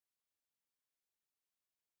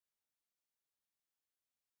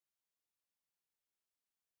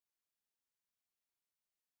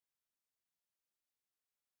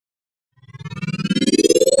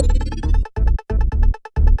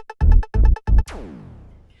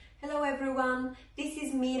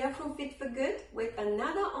Mira from Fit for Good with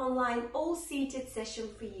another online all-seated session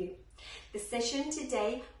for you. The session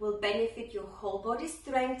today will benefit your whole body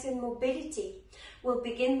strength and mobility. We'll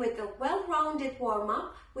begin with a well-rounded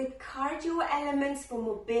warm-up with cardio elements for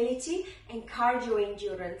mobility and cardio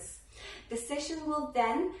endurance. The session will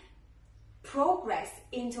then progress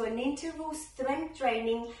into an interval strength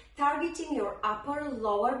training targeting your upper,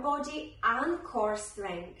 lower body and core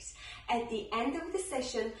strengths. At the end of the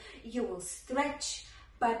session, you will stretch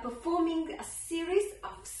by performing a series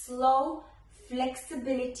of slow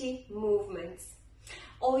flexibility movements.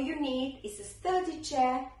 All you need is a sturdy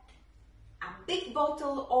chair, a big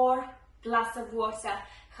bottle or glass of water.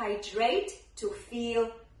 Hydrate to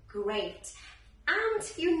feel great. And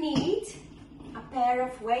you need a pair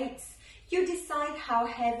of weights. You decide how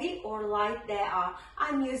heavy or light they are.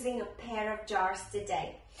 I'm using a pair of jars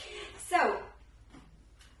today. So,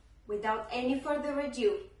 without any further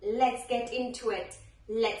ado, let's get into it.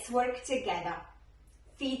 Let's work together.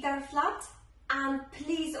 Feet are flat and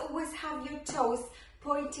please always have your toes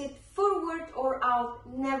pointed forward or out,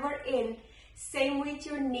 never in. Same with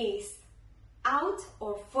your knees, out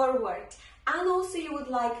or forward. And also you would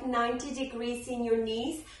like 90 degrees in your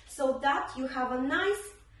knees so that you have a nice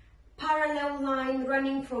parallel line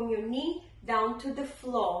running from your knee down to the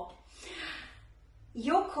floor.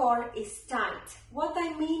 Your core is tight. What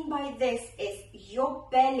I mean by this is your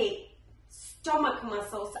belly, stomach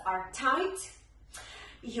muscles are tight.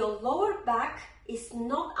 Your lower back is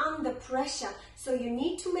not under pressure, so you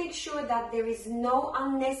need to make sure that there is no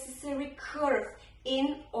unnecessary curve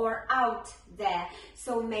in or out there.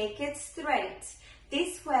 So make it straight.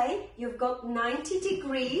 This way you've got 90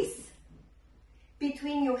 degrees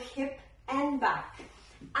between your hip and back,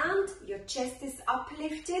 and your chest is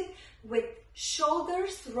uplifted with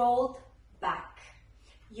shoulders rolled back.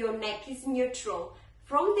 Your neck is neutral.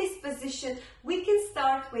 From this position, we can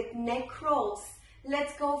start with neck rolls.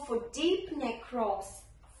 Let's go for deep neck rolls.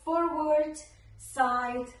 Forward,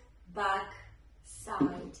 side, back,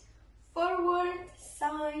 side. Forward,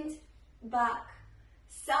 side, back,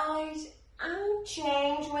 side, and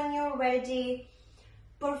change when you're ready.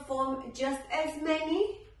 Perform just as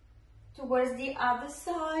many towards the other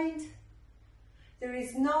side. There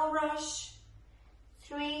is no rush.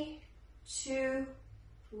 3, 2,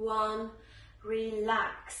 1,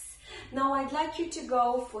 relax. Now I'd like you to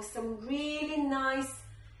go for some really nice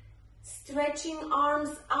stretching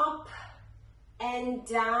arms up and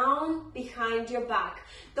down behind your back.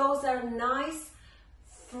 Those are nice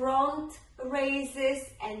front raises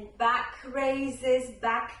and back raises,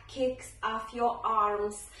 back kicks of your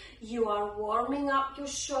arms. You are warming up your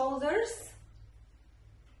shoulders.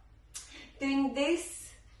 Doing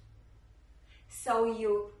this, so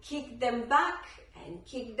you kick them back and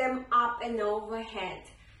kick them up and overhead.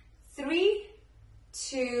 3,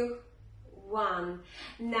 2, 1.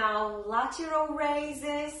 Now lateral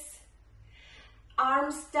raises,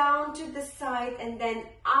 arms down to the side and then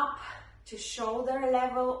up to shoulder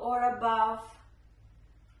level or above.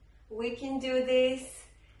 We can do this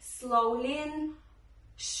slowly and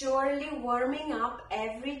surely, warming up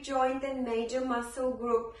every joint and major muscle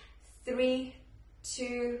group. 3,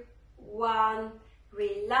 2, 1,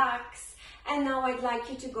 relax. And now I'd like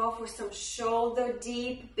you to go for some shoulder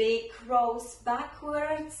deep, big rolls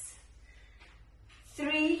backwards.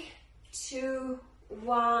 3, 2,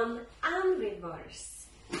 1, and reverse.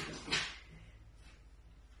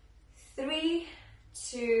 3,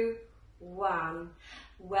 2, 1.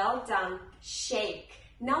 Well done. Shake.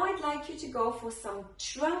 Now I'd like you to go for some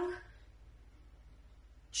trunk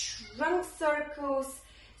circles.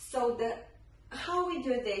 So how we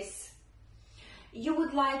do this? You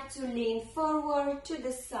would like to lean forward to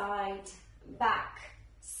the side, back,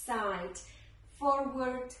 side,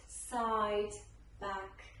 forward, side,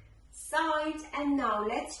 back, side. And now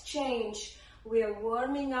let's change. We are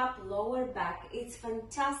warming up lower back. It's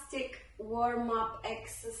fantastic warm-up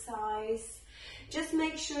exercise. Just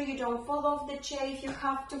make sure you don't fall off the chair. If you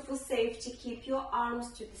have to, for safety, keep your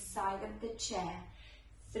arms to the side of the chair.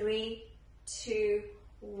 3, 2,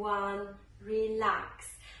 1, relax.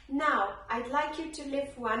 Now, I'd like you to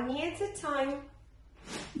lift one knee at a time,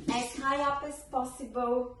 as high up as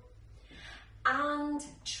possible, and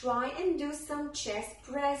try and do some chest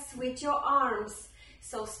press with your arms.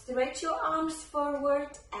 So stretch your arms forward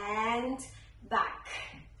and back.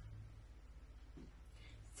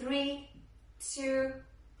 3, 2,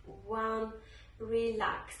 1,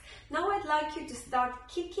 relax. Now I'd like you to start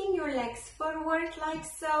kicking your legs forward like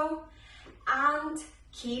so, and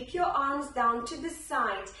keep your arms down to the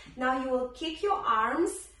side. Now you will kick your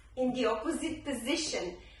arms in the opposite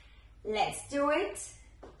position. Let's do it.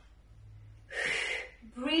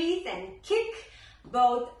 breathe and kick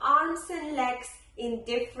both arms and legs in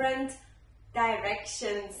different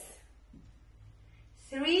directions.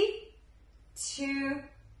 3, 2,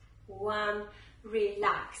 1,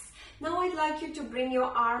 relax. Now I'd like you to bring your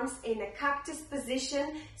arms in a cactus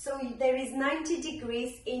position, so there is 90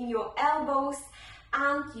 degrees in your elbows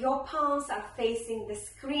and your palms are facing the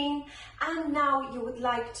screen. And now you would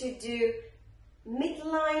like to do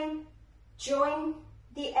midline, join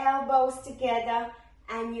the elbows together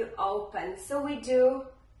and you open. So we do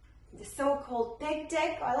the so-called peg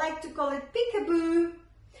deck, I like to call it peekaboo.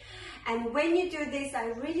 And when you do this, I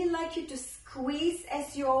really like you to squeeze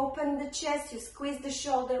as you open the chest, you squeeze the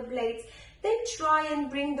shoulder blades, then try and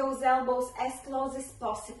bring those elbows as close as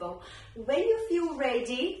possible. When you feel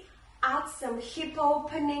ready, add some hip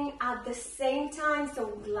opening at the same time, so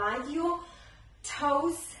glide your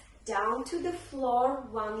toes down to the floor,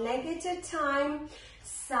 one leg at a time,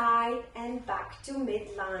 side and back to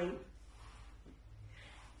midline.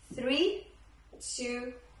 3,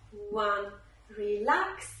 2, 1,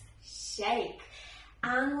 relax, shake.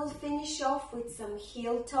 And we'll finish off with some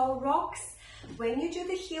heel-toe rocks. When you do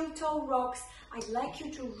the heel-toe rocks, I'd like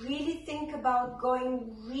you to really think about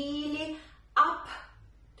going really up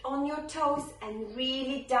on your toes and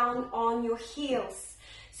really down on your heels.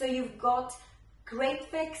 So you've got great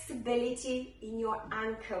flexibility in your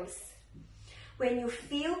ankles. When you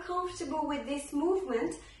feel comfortable with this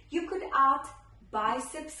movement, you could add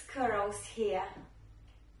biceps curls here.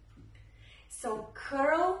 So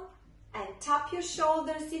curl and tap your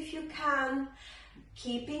shoulders if you can,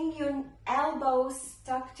 keeping your elbows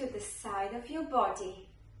stuck to the side of your body.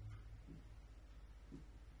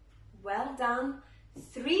 Well done.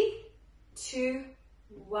 3, 2,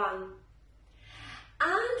 1.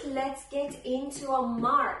 And let's get into a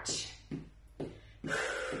march.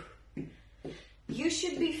 You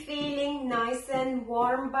should be feeling nice and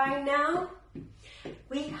warm by now.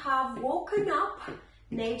 We have woken up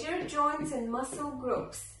major joints and muscle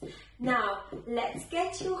groups. Now, let's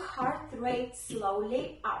get your heart rate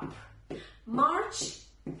slowly up. March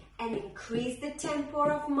and increase the tempo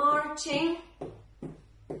of marching.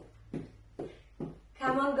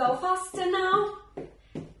 Come on, go faster now.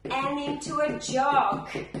 And into a jog.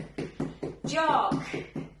 Jog.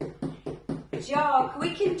 Jog.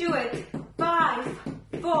 We can do it. 5,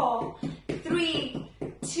 4, 3,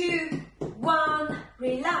 2, 1.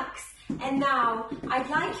 Relax. And now, I'd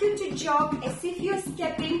like you to jog as if you're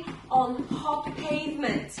stepping on hot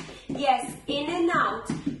pavement. Yes, in and out.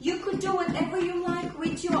 You could do whatever you like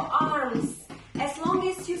with your arms, as long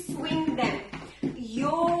as you swing them.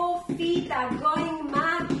 Your feet are going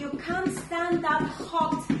mad. You can't stand that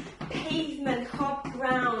hot pavement, hot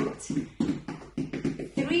ground.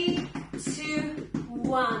 3, 2,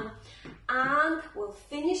 1. And we'll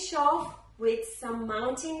finish off with some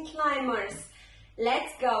mountain climbers.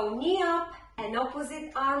 Let's go. Knee up and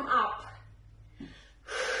opposite arm up.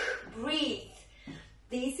 Breathe.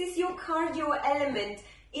 This is your cardio element.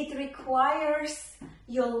 It requires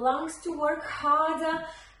your lungs to work harder,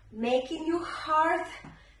 making your heart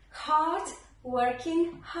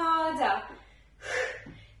working harder.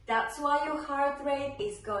 That's why your heart rate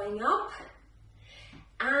is going up.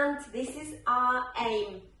 And this is our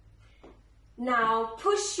aim. Now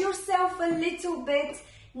push yourself a little bit.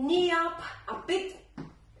 Knee up, a bit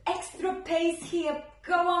extra pace here.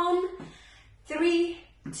 Go on. 3,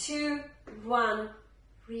 2, 1.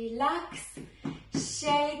 Relax,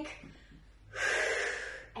 shake,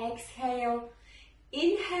 exhale,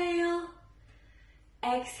 inhale,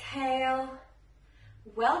 exhale.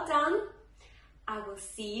 Well done. I will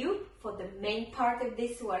see you for the main part of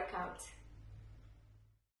this workout.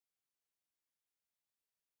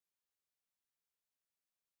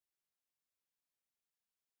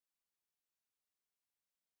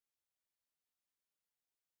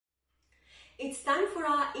 It's time for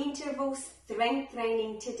our interval strength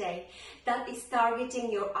training today. That is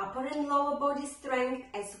targeting your upper and lower body strength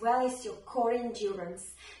as well as your core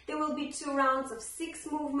endurance. There will be 2 rounds of 6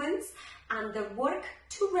 movements and the work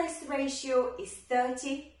to rest ratio is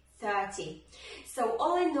 30-30. So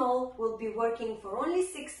all in all, we'll be working for only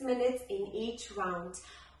 6 minutes in each round.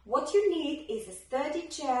 What you need is a sturdy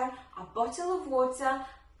chair, a bottle of water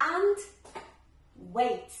and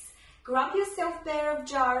weights. Grab yourself a pair of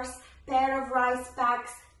jars, pair of rice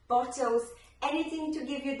packs, bottles, anything to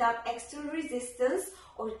give you that extra resistance,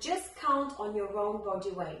 or just count on your own body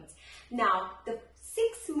weight. Now, the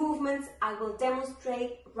 6 movements I will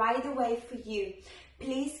demonstrate right away for you.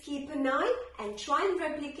 Please keep an eye and try and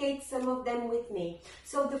replicate some of them with me.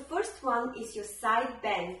 So the first one is your side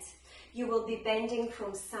bend. You will be bending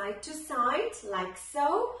from side to side, like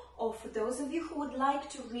so. Or for those of you who would like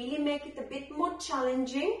to really make it a bit more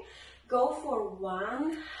challenging, go for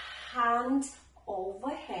one hand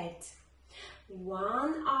overhead.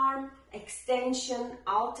 One arm extension,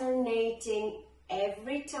 alternating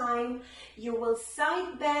every time. You will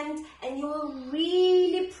side bend and you will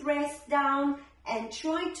really press down and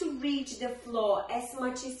try to reach the floor as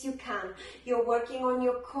much as you can. You're working on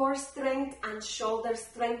your core strength and shoulder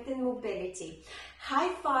strength and mobility.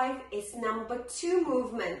 High five is number 2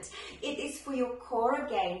 movement. It is for your core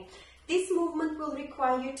again. This movement will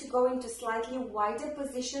require you to go into slightly wider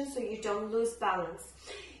position so you don't lose balance.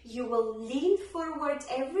 You will lean forward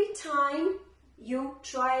every time you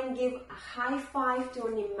try and give a high five to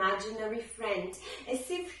an imaginary friend, as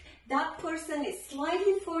if that person is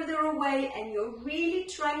slightly further away and you're really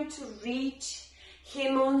trying to reach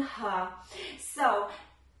him or her. So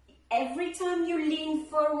every time you lean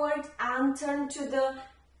forward and turn to the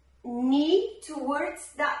knee,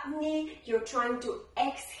 towards that knee, you're trying to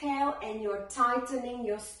exhale and you're tightening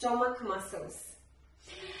your stomach muscles.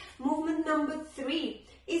 Movement number 3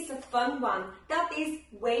 is a fun one. That is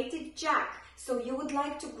weighted jack. So you would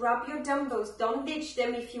like to grab your dumbbells, don't ditch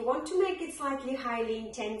them if you want to make it slightly highly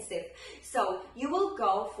intensive. So you will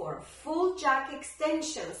go for full jack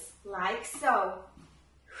extensions, like so.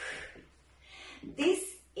 This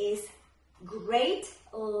is great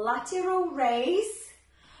lateral raise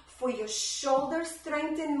for your shoulder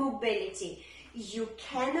strength and mobility. You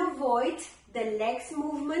can avoid the legs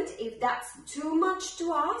movement if that's too much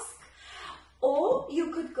to ask. Or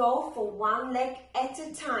you could go for one leg at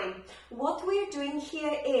a time. What we're doing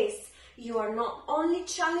here is you are not only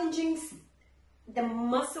challenging the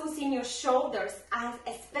muscles in your shoulders, and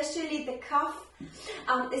especially the cuff,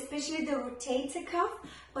 especially the rotator cuff,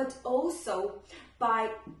 but also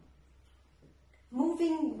by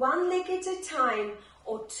moving one leg at a time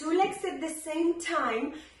or 2 legs at the same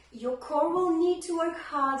time, your core will need to work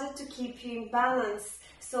harder to keep you in balance.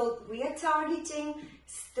 So we are targeting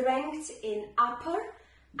strength in upper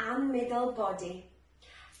and middle body.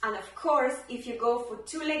 And of course, if you go for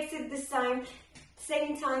 2 legs at the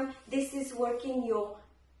same time, this is working your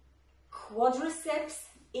quadriceps,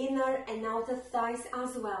 inner and outer thighs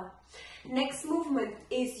as well. Next movement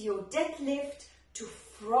is your deadlift to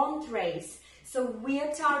front raise. So we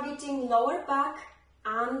are targeting lower back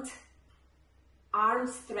and arm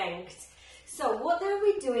strength. So what are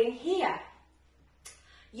we doing here?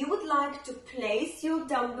 You would like to place your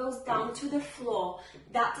dumbbells down to the floor.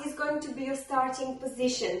 That is going to be your starting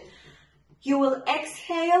position. You will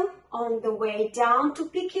exhale on the way down to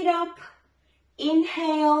pick it up.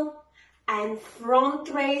 Inhale and front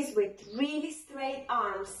raise with really straight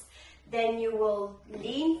arms. Then you will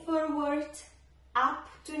lean forward, up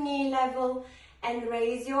to knee level and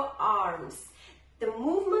raise your arms. The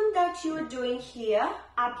movement that you are doing here,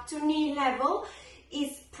 up to knee level,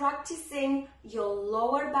 is practicing your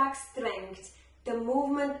lower back strength. The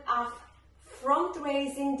movement of front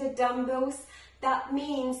raising the dumbbells, that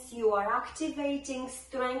means you are activating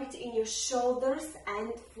strength in your shoulders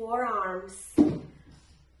and forearms.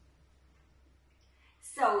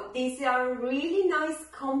 So these are really nice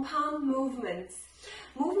compound movements.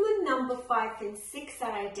 Movement number 5 and 6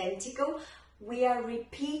 are identical. We are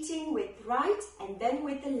repeating with right and then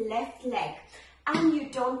with the left leg. And you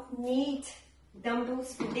don't need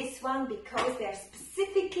dumbbells for this one because they're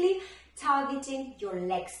specifically targeting your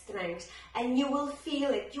leg strength, and you will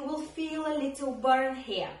feel it. You will feel a little burn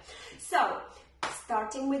here. So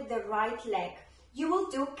starting with the right leg, you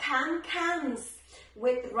will do can-cans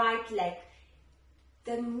with right leg.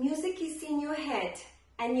 The music is in your head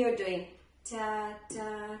and you're doing ta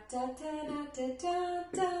ta ta ta ta ta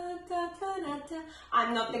ta ta ta ta.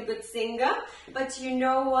 I'm not a good singer, but you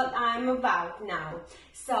know what I'm about now.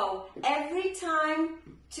 So every time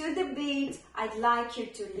to the beat, I'd like you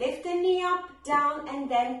to lift the knee up, down, and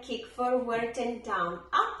then kick forward and down,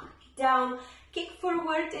 up, down, kick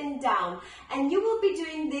forward and down. And you will be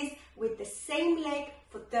doing this with the same leg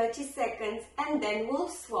for 30 seconds and then we'll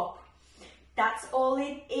swap. That's all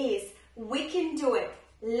it is. We can do it.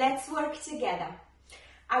 Let's work together.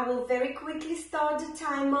 I will very quickly start the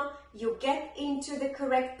timer. You get into the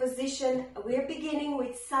correct position. We're beginning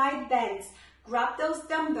with side bends. Grab those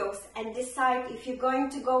dumbbells and decide if you're going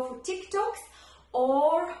to go for TikToks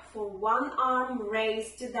or for one arm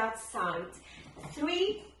raised to that side.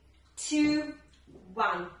 3, 2,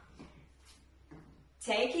 1.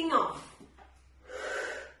 Taking off.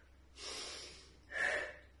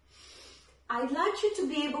 I'd like you to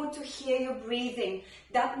be able to hear your breathing.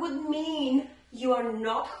 That would mean you are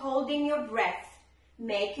not holding your breath.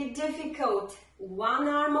 Make it difficult. One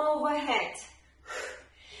arm overhead.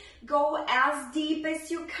 Go as deep as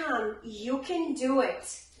you can. You can do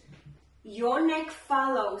it. Your neck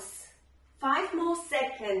follows. 5 more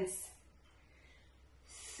seconds.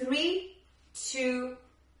 3, 2,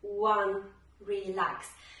 1. Relax.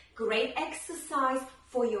 Great exercise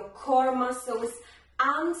for your core muscles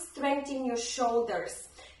and strengthen your shoulders.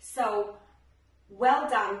 So, well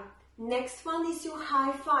done. Next one is your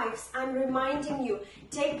high fives. I'm reminding you,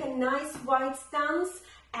 take a nice wide stance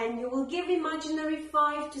and you will give imaginary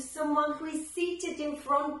 5 to someone who is seated in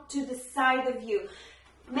front to the side of you.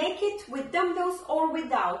 Make it with dumbbells or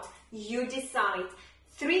without. You decide.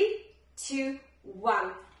 3, 2,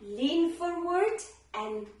 1. Lean forward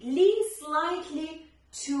and lean slightly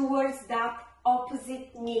towards that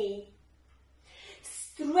opposite knee.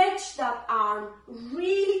 Stretch that arm,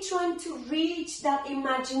 really trying to reach that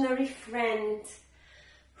imaginary friend.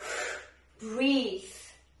 Breathe.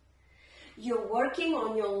 You're working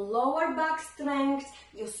on your lower back strength.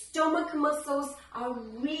 Your stomach muscles are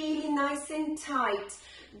really nice and tight.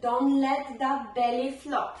 Don't let that belly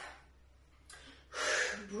flop.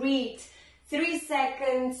 Breathe. 3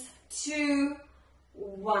 seconds. 2,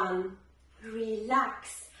 1.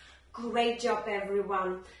 Relax. Great job,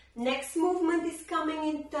 everyone. Next movement is coming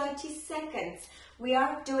in 30 seconds. We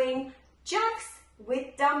are doing jacks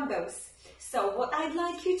with dumbbells. So what I'd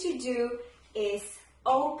like you to do is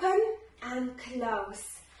open and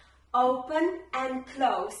close. Open and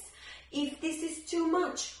close. If this is too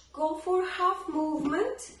much, go for half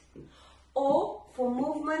movement or for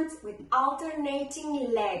movement with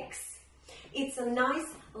alternating legs. It's a nice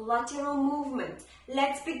lateral movement.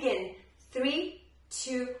 Let's begin. 3,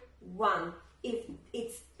 2, 1. If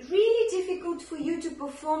it's really difficult for you to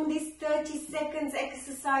perform this 30 seconds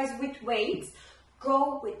exercise with weights,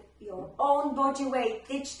 go with your own body weight.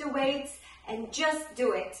 Ditch the weights and just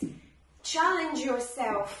do it. Challenge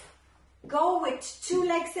yourself. Go with 2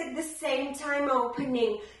 legs at the same time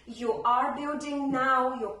opening. You are building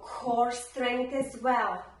now your core strength as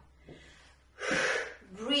well.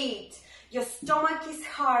 Breathe. Your stomach is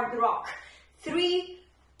hard rock. 3,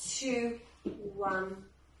 2, 1.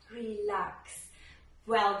 Relax.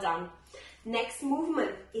 Well done. Next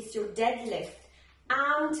movement is your deadlift.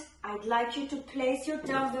 And I'd like you to place your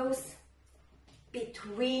dumbbells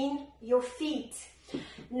between your feet.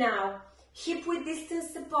 Now, hip width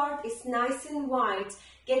distance apart is nice and wide.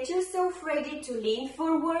 Get yourself ready to lean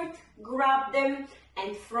forward, grab them,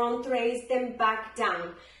 and front raise them back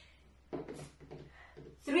down.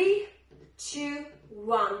 3, 2,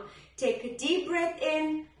 1. Take a deep breath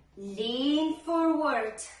in, lean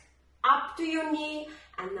forward, up to your knee,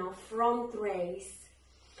 and now front raise.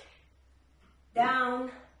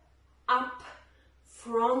 Down, up,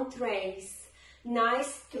 front raise.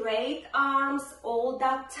 Nice straight arms all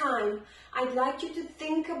that time. I'd like you to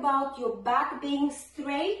think about your back being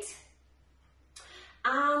straight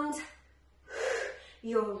and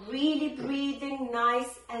you're really breathing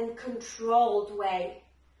nice and controlled way.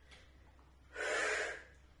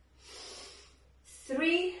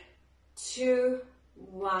 3, 2,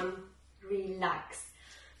 1. Relax.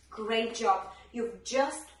 Great job. You've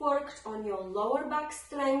just worked on your lower back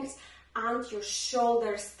strength and your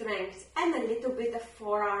shoulder strength and a little bit of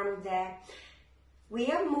forearm there. We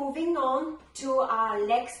are moving on to our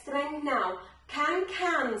leg strength now.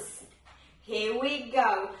 Can-cans. Here we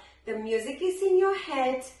go. The music is in your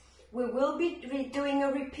head. We will be doing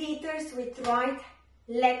a repeaters with right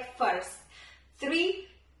leg first. 3,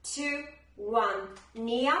 2, 1.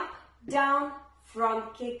 Knee up, down,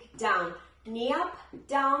 front kick, down. Knee up,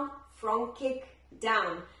 down, front kick,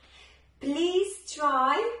 down. Please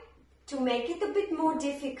try to make it a bit more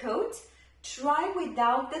difficult. Try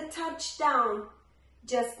without the touchdown.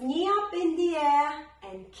 Just knee up in the air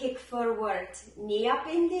and kick forward. Knee up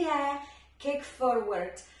in the air, kick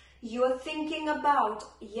forward. You're thinking about,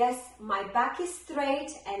 yes, my back is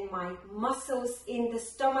straight and my muscles in the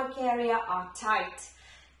stomach area are tight.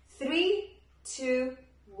 3, 2,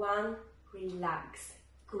 1, relax.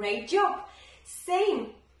 Great job.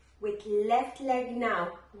 Same with left leg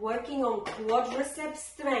now, working on quadricep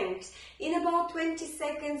strength. In about 20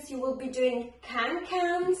 seconds, you will be doing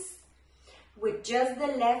can-cans with just the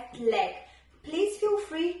left leg. Please feel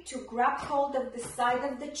free to grab hold of the side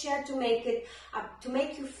of the chair to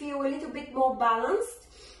make you feel a little bit more balanced,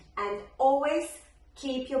 and always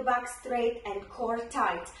keep your back straight and core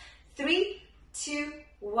tight. 3, 2,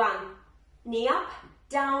 1. Knee up,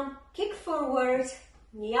 down, kick forward.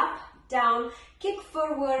 Knee up, down, kick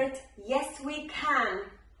forward. Yes, we can.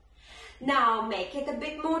 Now make it a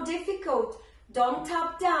bit more difficult. Don't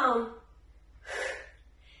tap down.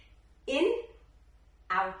 In,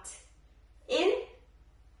 out, in,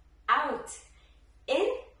 out, in,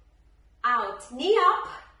 out, knee up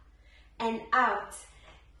and out.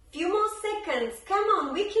 Few more seconds, come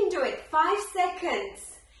on, we can do it, 5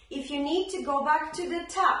 seconds. If you need to go back to the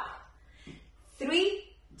top, 3,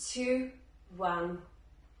 2, 1.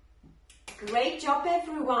 Great job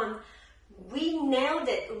everyone, we nailed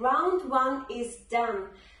it, round 1 is done.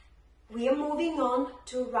 We are moving on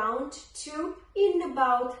to round 2 in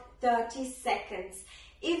about 30 seconds.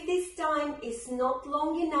 If this time is not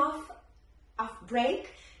long enough of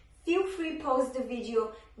break, feel free to pause the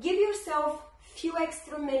video, give yourself a few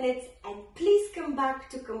extra minutes and please come back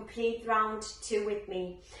to complete round 2 with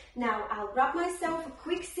me. Now I'll grab myself a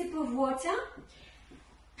quick sip of water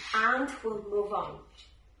and we'll move on.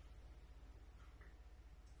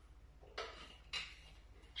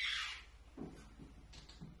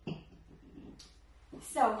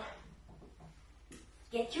 So,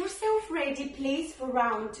 get yourself ready please for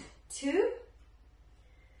round 2.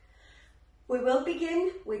 We will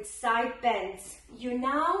begin with side bends. You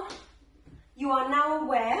are now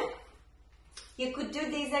aware you could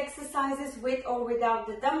do these exercises with or without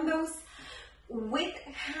the dumbbells, with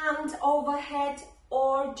hand overhead,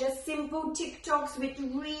 or just simple TikToks with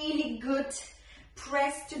really good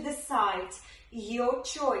press to the side. Your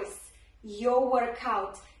choice, your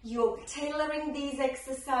workout. You're tailoring these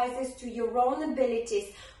exercises to your own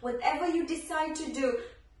abilities. Whatever you decide to do,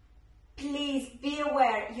 please be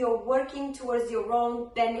aware you're working towards your own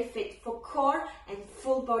benefit for core and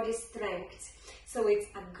full body strength. So it's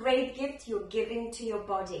a great gift you're giving to your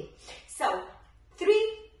body. So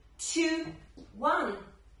 3, 2, 1,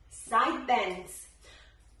 side bends.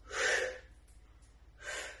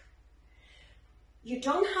 You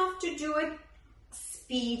don't have to do it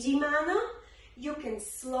speedy manner. You can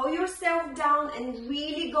slow yourself down and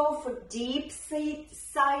really go for deep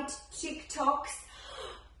side TikToks.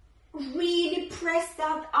 Really press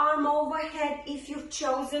that arm overhead if you've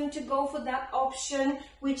chosen to go for that option,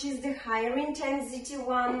 which is the higher intensity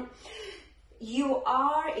one. You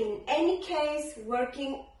are in any case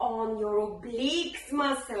working on your obliques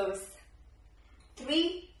muscles.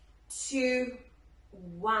 3, 2,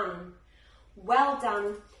 1. Well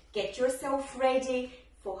done. Get yourself ready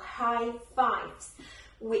for high fives.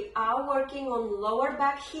 We are working on lower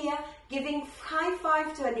back here, giving high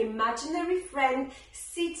five to an imaginary friend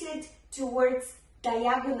seated towards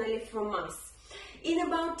diagonally from us. In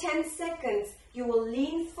about 10 seconds, you will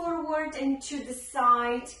lean forward and to the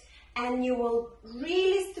side and you will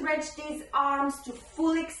really stretch these arms to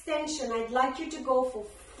full extension. I'd like you to go for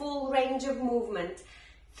full range of movement.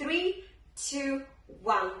 3, 2,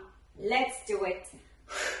 1. Let's do it.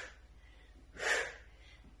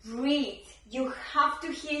 Breathe. You have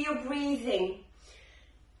to hear your breathing.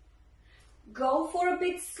 Go for a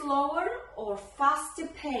bit slower or faster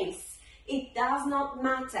pace. It does not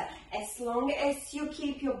matter. As long as you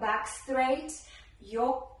keep your back straight,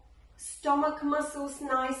 your stomach muscles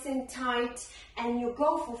nice and tight, and you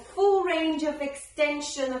go for full range of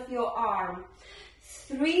extension of your arm.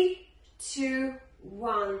 3, 2,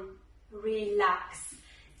 1. Relax.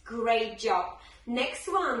 Great job. Next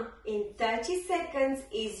one in 30 seconds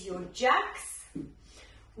is your jacks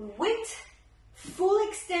with full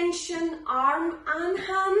extension, arm and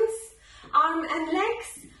hands, arm and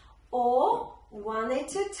legs, or one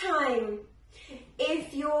at a time.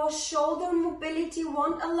 If your shoulder mobility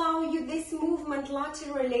won't allow you this movement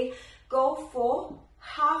laterally, go for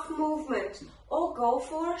half movement or go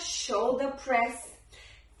for shoulder press.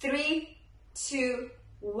 3, 2,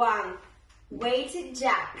 1. Weighted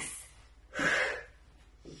jacks.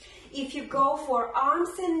 If you go for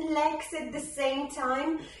arms and legs at the same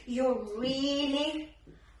time, you're really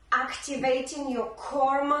activating your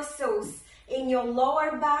core muscles in your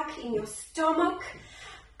lower back, in your stomach.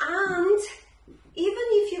 And even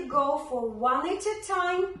if you go for one at a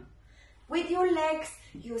time with your legs,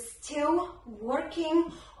 you're still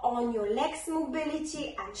working on your legs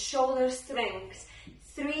mobility and shoulder strength.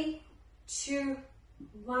 3, 2,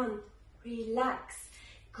 1. Relax.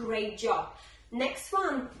 Great job. Next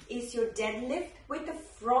one is your deadlift with the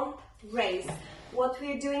front raise. What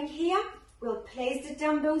we're doing here, we'll place the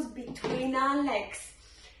dumbbells between our legs,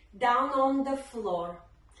 down on the floor.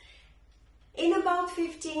 In about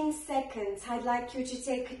 15 seconds, I'd like you to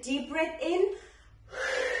take a deep breath in,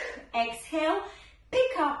 exhale,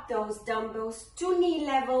 pick up those dumbbells to knee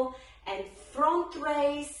level and front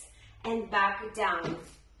raise and back down.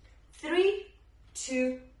 3,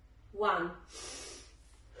 2, 1.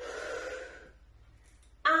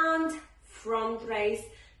 And front raise,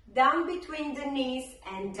 down between the knees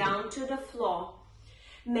and down to the floor.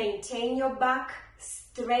 Maintain your back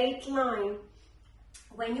straight line.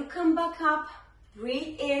 When you come back up,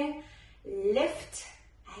 breathe in, lift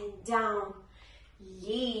and down,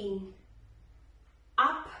 lean,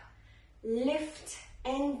 up, lift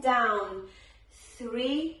and down.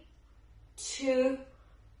 3, 2,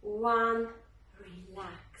 1,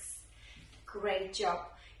 relax. Great job.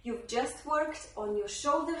 You've just worked on your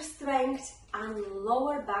shoulder strength and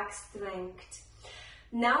lower back strength.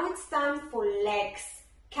 Now it's time for legs.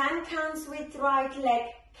 Can-cans with right leg,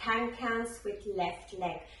 can-cans with left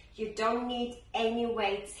leg. You don't need any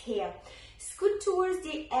weights here. Scoot towards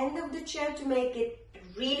the end of the chair to make it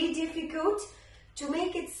really difficult. To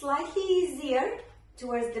make it slightly easier,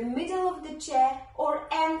 towards the middle of the chair or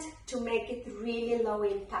end to make it really low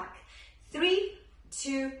impact. 3,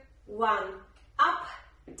 2, 1. Up,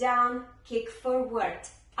 down, kick forward.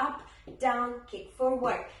 Up, down, kick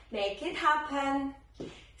forward. Make it happen.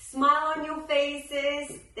 Smile on your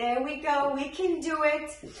faces. There we go. We can do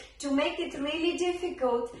it. To make it really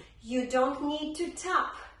difficult, you don't need to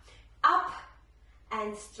tap. Up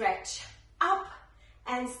and stretch. Up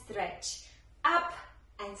and stretch. Up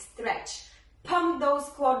and stretch. Pump those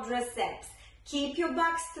quadriceps. Keep your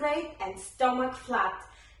back straight and stomach flat.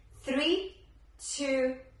 3,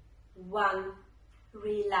 2, 1.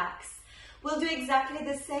 Relax. We'll do exactly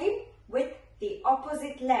the same with the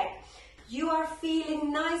opposite leg. You are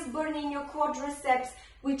feeling nice burn in your quadriceps,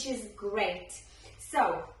 which is great.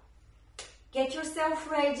 So, get yourself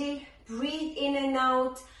ready. Breathe in and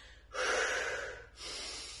out.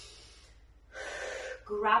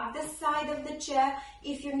 Grab the side of the chair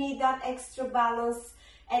if you need that extra balance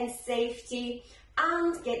and safety.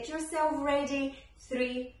 And get yourself ready.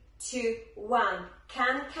 3, 2, 1.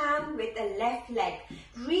 Can with the left leg.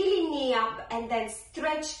 Really knee up and then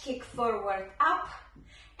stretch, kick forward. Up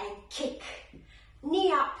and kick.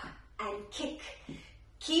 Knee up and kick.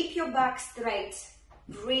 Keep your back straight.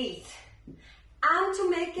 Breathe. And to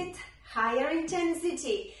make it higher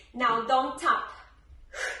intensity. Now don't tap.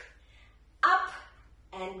 Up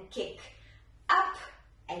and kick, up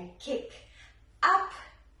and kick, up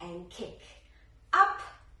and kick, up.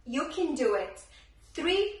 You can do it.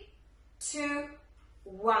 3, 2,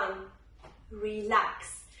 1.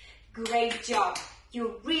 Relax. Great job.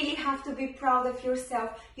 You really have to be proud of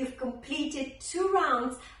yourself. You've completed 2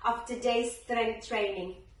 rounds of today's strength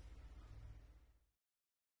training.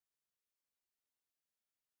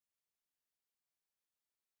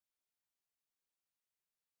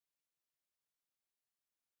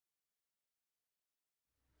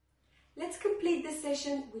 Let's complete the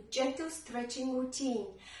session with gentle stretching routine.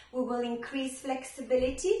 We will increase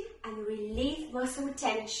flexibility and relieve muscle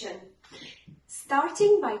tension.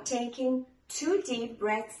 Starting by taking 2 deep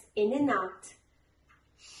breaths in and out.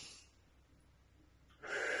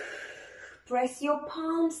 Press your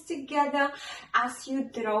palms together as you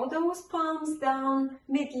draw those palms down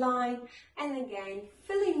midline, and again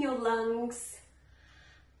fill in your lungs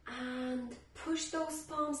and push those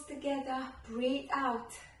palms together. Breathe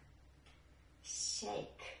out.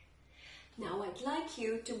 Shake. Now I'd like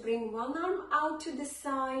you to bring one arm out to the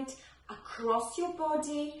side, across your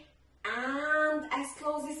body and as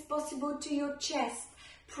close as possible to your chest.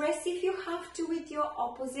 Press if you have to with your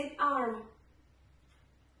opposite arm.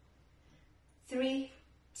 3,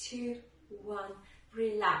 2, 1.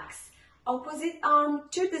 Relax. Opposite arm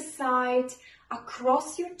to the side,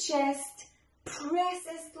 across your chest. Press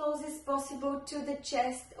as close as possible to the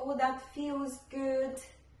chest. Oh, that feels good.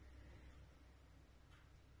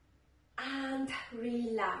 And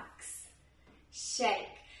relax. Shake.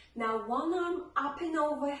 Now one arm up and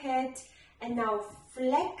overhead, and now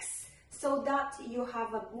flex so that you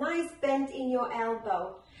have a nice bend in your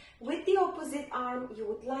elbow. With the opposite arm, you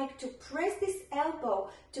would like to press this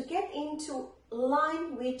elbow to get into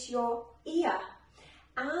line with your ear,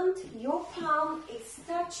 and your palm is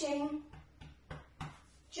touching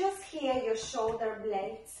just here, your shoulder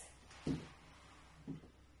blades.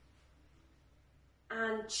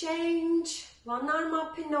 And change, one arm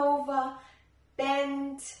up and over,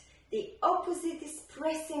 bend, the opposite is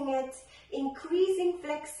pressing it, increasing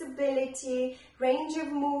flexibility, range of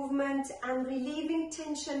movement and relieving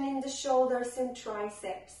tension in the shoulders and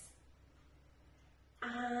triceps.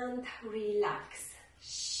 And relax,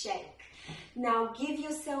 shake. Now give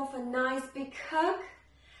yourself a nice big hug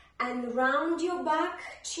and round your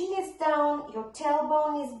back, chin is down, your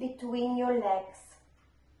tailbone is between your legs.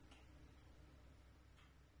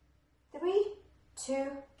 3, 2,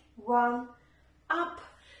 1, up.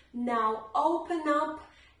 Now open up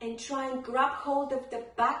and try and grab hold of the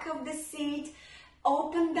back of the seat.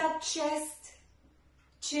 Open that chest.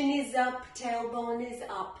 Chin is up, tailbone is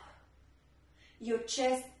up. Your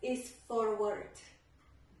chest is forward.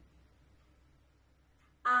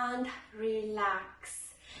 and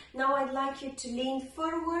relax. Now I'd like you to lean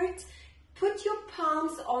forward. Put your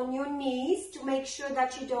palms on your knees to make sure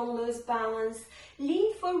that you don't lose balance.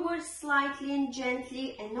 Lean forward slightly and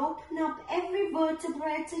gently and open up every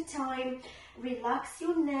vertebra at a time. Relax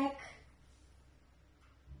your neck.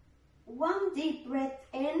 One deep breath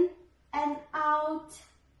in and out.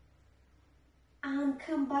 And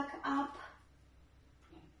come back up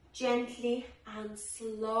gently and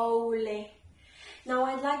slowly. Now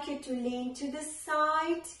I'd like you to lean to the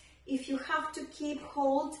side. If you have to keep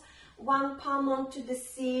hold, one palm onto the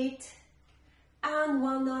seat and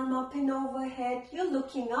one arm up and overhead. You're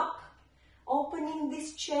looking up, opening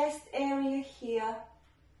this chest area here.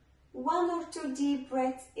 1 or 2 deep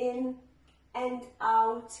breaths in and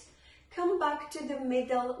out. Come back to the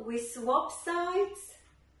middle. We swap sides.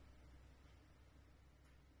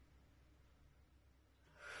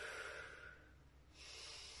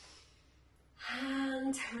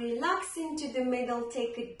 And relax into the middle.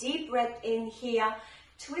 Take a deep breath in here.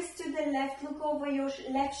 Twist to the left, look over your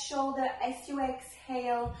left shoulder as you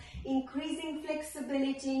exhale, increasing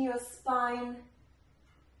flexibility in your spine.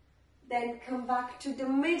 Then come back to the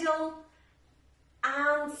middle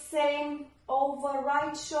and same over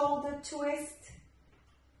right shoulder twist.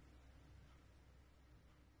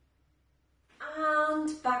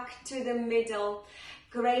 And back to the middle.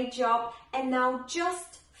 Great job. And now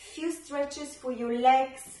just few stretches for your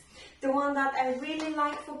legs. The one that I really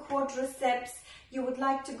like for quadriceps. You would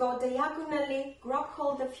like to go diagonally, grab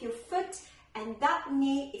hold of your foot, and that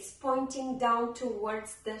knee is pointing down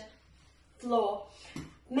towards the floor.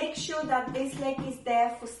 Make sure that this leg is there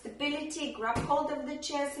for stability. Grab hold of the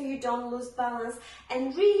chair so you don't lose balance,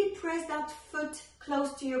 and really press that foot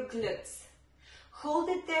close to your glutes. Hold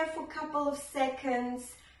it there for a couple of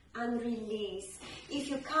seconds and release. If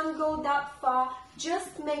you can't go that far,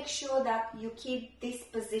 just make sure that you keep this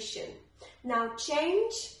position. Now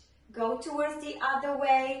change. Go towards the other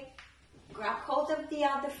way, grab hold of the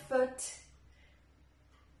other foot,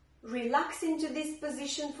 relax into this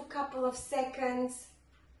position for a couple of seconds,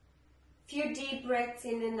 few deep breaths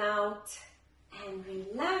in and out, and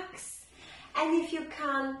relax. And if you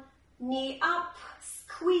can, knee up,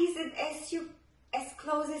 squeeze it as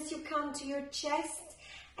close as you can to your chest,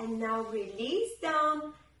 and now release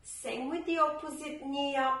down, same with the opposite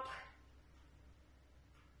knee up,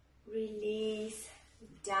 release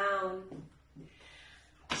down,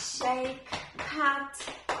 shake, pat,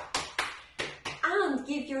 and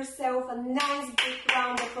give yourself a nice big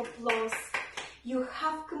round of applause. You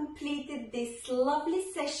have completed this lovely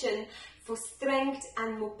session for strength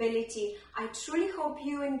and mobility. I truly hope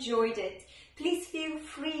you enjoyed it. Please feel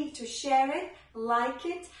free to share it, like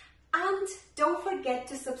it, and don't forget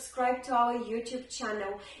to subscribe to our YouTube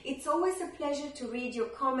channel. It's always a pleasure to read your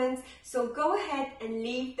comments, so go ahead and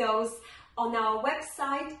leave those on our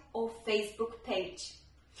website or Facebook page.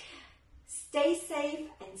 Stay safe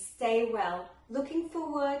and stay well. Looking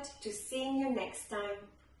forward to seeing you next time.